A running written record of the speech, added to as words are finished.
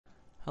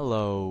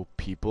Hello,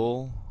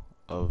 people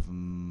of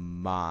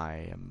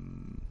my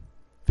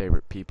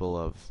favorite people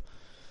of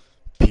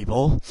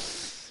people.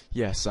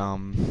 Yes,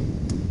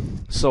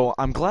 so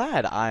I'm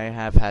glad I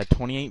have had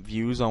 28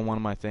 views on one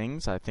of my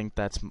things. I think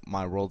that's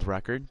my world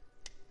record.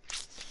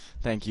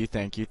 Thank you,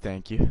 thank you,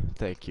 thank you,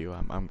 thank you.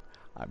 I'm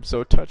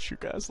so touched you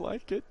guys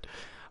like it.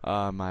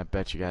 I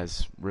bet you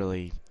guys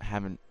really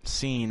haven't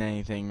seen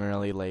anything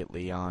really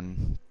lately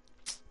on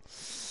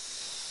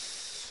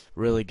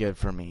really good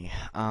for me.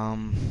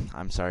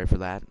 I'm sorry for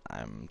that.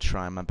 I'm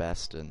trying my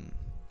best, and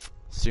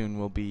soon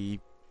will be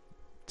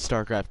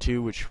StarCraft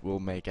 2, which will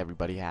make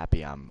everybody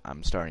happy.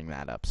 I'm starting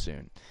that up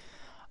soon.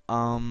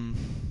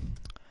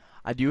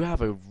 I do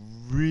have a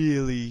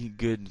really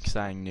good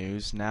exciting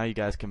news. Now you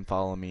guys can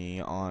follow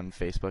me on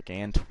Facebook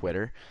and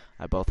Twitter.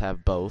 I both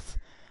have both.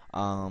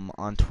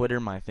 On Twitter,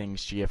 my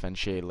thing's GFN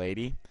Shade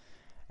Lady,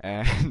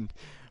 and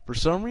for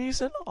some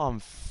reason on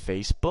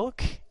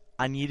Facebook,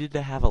 I needed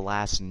to have a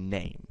last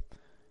name.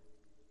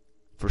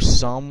 For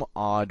some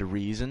odd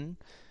reason,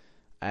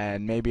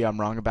 and maybe I'm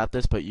wrong about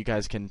this, but you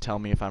guys can tell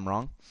me if I'm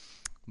wrong.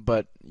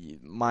 But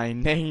my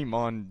name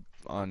on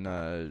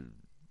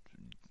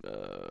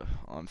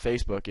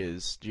Facebook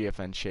is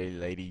GFN Shady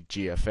Lady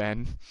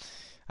GFN.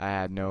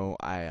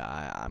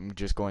 I'm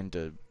just going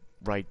to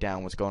write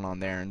down what's going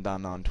on there, and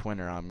then on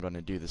Twitter I'm going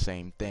to do the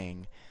same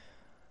thing.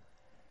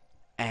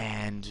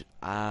 And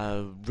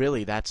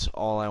really, that's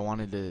all I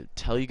wanted to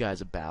tell you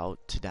guys about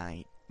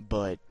tonight.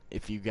 But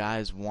if you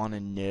guys want to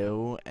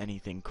know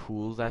anything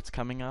cool that's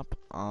coming up,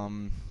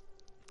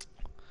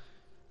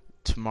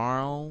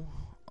 tomorrow,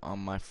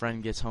 my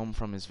friend gets home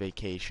from his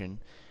vacation,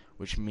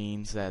 which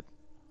means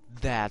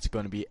that's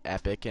going to be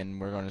epic, and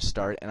we're going to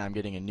start, and I'm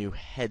getting a new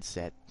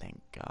headset. Thank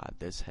God,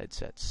 this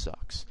headset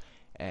sucks.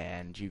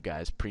 And you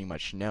guys pretty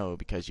much know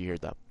because you hear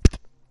the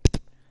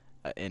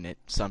in it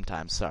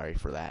sometimes. Sorry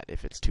for that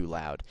if it's too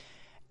loud.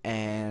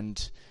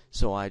 And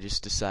so I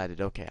just decided,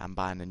 okay, I'm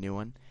buying a new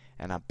one,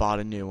 and I bought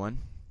a new one,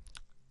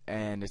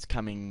 and it's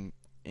coming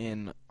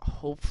in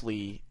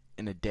hopefully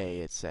in a day,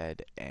 it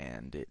said,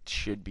 and it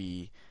should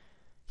be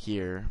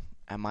here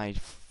at my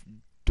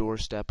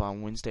doorstep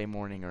on Wednesday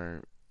morning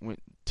or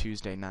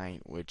Tuesday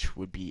night, which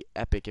would be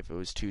epic if it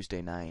was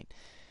Tuesday night,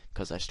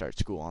 because I start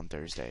school on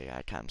Thursday.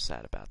 I kind of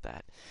sad about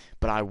that.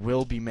 But I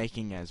will be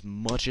making as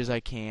much as I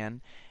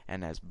can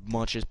and as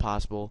much as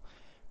possible.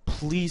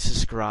 Please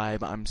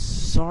subscribe. I'm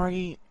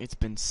sorry it's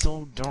been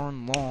so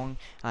darn long.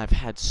 I've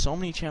had so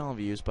many channel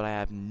views, but I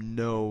have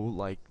no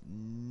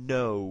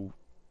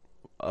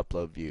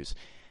upload views.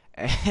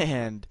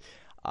 And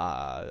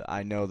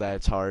I know that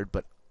it's hard,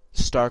 but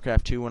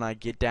StarCraft 2, when I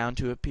get down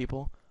to it,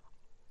 people,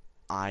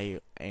 I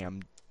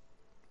am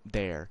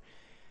there.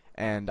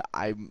 And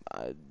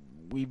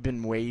we've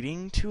been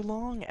waiting too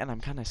long, and I'm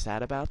kind of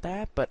sad about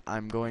that, but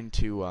I'm going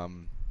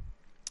to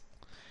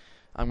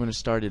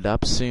start it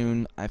up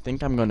soon. I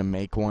think I'm going to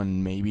make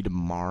one maybe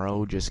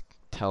tomorrow, just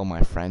tell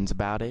my friends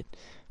about it.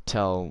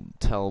 Tell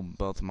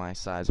both my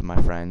sides of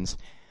my friends,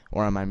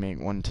 or I might make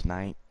one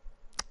tonight.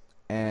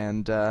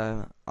 And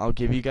I'll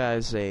give you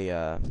guys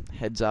a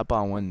heads up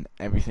on when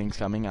everything's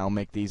coming. I'll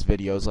make these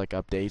videos like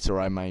updates,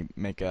 or I might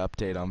make an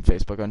update on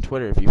Facebook, on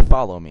Twitter if you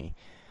follow me.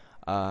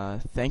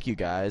 Thank you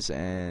guys,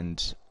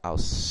 and I'll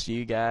see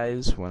you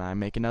guys when I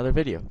make another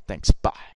video. Thanks, bye.